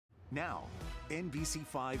Now,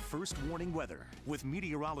 NBC5 First Warning Weather with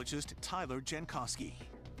meteorologist Tyler Jankoski.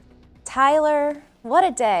 Tyler, what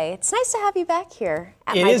a day. It's nice to have you back here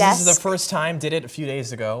at my desk. This is the first time. Did it a few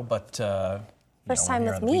days ago, but first time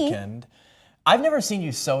here with on the me. Weekend. I've never seen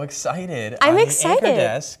you so excited. I'm on excited. The anchor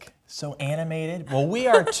desk, so animated. Well, we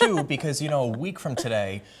are too, because a week from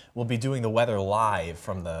today we'll be doing the weather live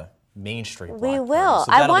from the Main Street block We party, will.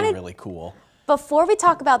 So that'll be really cool. Before we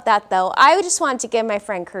talk about that, though, I just wanted to give my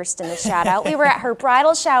friend Kirsten a shout out. We were at her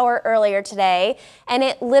bridal shower earlier today, and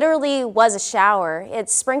it literally was a shower. It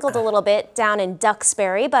sprinkled a little bit down in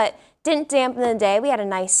Duxbury, but didn't dampen the day. We had a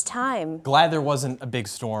nice time. Glad there wasn't a big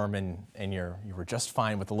storm and you were just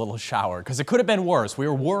fine with a little shower, because it could have been worse. We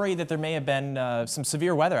were worried that there may have been some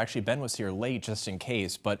severe weather. Actually, Ben was here late just in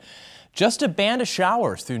case, but just a band of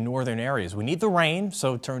showers through northern areas. We need the rain,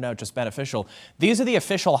 so it turned out just beneficial. These are the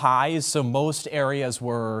official highs, so most areas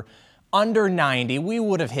were under 90. We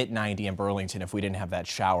would have hit 90 in Burlington if we didn't have that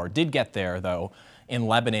shower. Did get there, though, in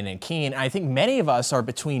Lebanon and Keene. I think many of us are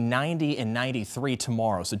between 90 and 93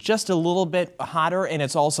 tomorrow, so just a little bit hotter, and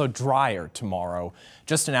it's also drier tomorrow.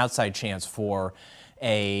 Just an outside chance for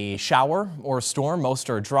a shower or a storm. Most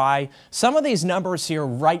are dry. Some of these numbers here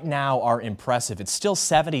right now are impressive. It's still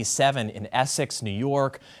 77 in Essex, New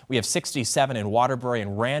York. We have 67 in Waterbury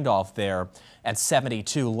and Randolph there at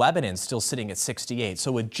 72. Lebanon still sitting at 68.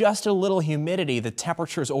 So with just a little humidity, the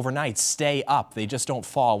temperatures overnight stay up. They just don't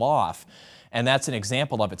fall off. And that's an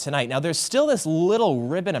example of it tonight. Now, there's still this little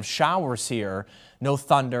ribbon of showers here. No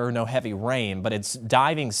thunder, no heavy rain, but it's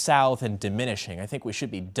diving south and diminishing. I think we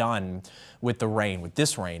should be done with the rain, with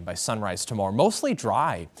this rain, by sunrise tomorrow. Mostly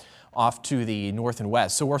dry off to the north and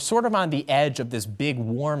west. So we're sort of on the edge of this big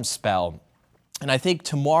warm spell. And I think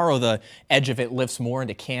tomorrow the edge of it lifts more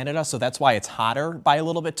into Canada, so that's why it's hotter by a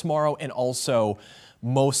little bit tomorrow, and also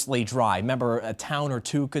mostly dry. Remember, a town or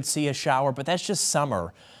two could see a shower, but that's just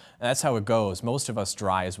summer. That's how it goes. Most of us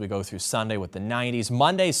dry as we go through Sunday with the 90s.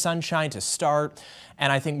 Monday, sunshine to start.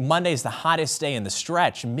 And I think Monday's the hottest day in the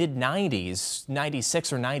stretch, mid-90s,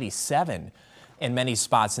 96 or 97 in many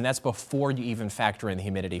spots. And that's before you even factor in the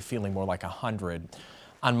humidity, feeling more like 100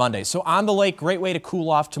 on Monday. So on the lake, great way to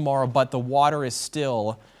cool off tomorrow, but the water is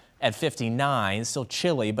still at 59, still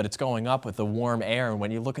chilly, but it's going up with the warm air. And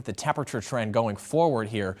when you look at the temperature trend going forward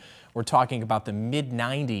here, we're talking about the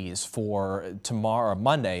mid-90s for tomorrow,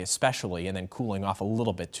 Monday especially, and then cooling off a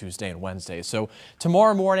little bit Tuesday and Wednesday. So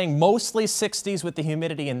tomorrow morning, mostly 60s with the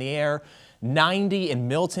humidity in the air. 90 in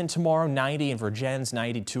Milton tomorrow, 90 in Virgins,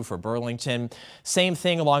 92 for Burlington. Same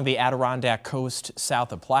thing along the Adirondack coast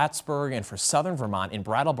south of Plattsburgh, and for southern Vermont in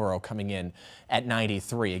Brattleboro coming in at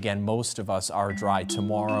 93. Again, most of us are dry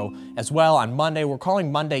tomorrow as well. On Monday, we're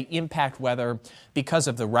calling Monday impact weather because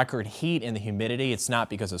of the record heat and the humidity. It's not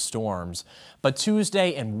because of storms. But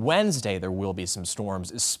Tuesday and Wednesday, there will be some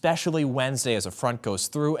storms, especially Wednesday as a front goes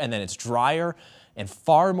through, and then it's drier and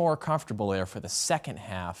far more comfortable there for the second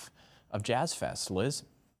half of Jazz Fest. Liz?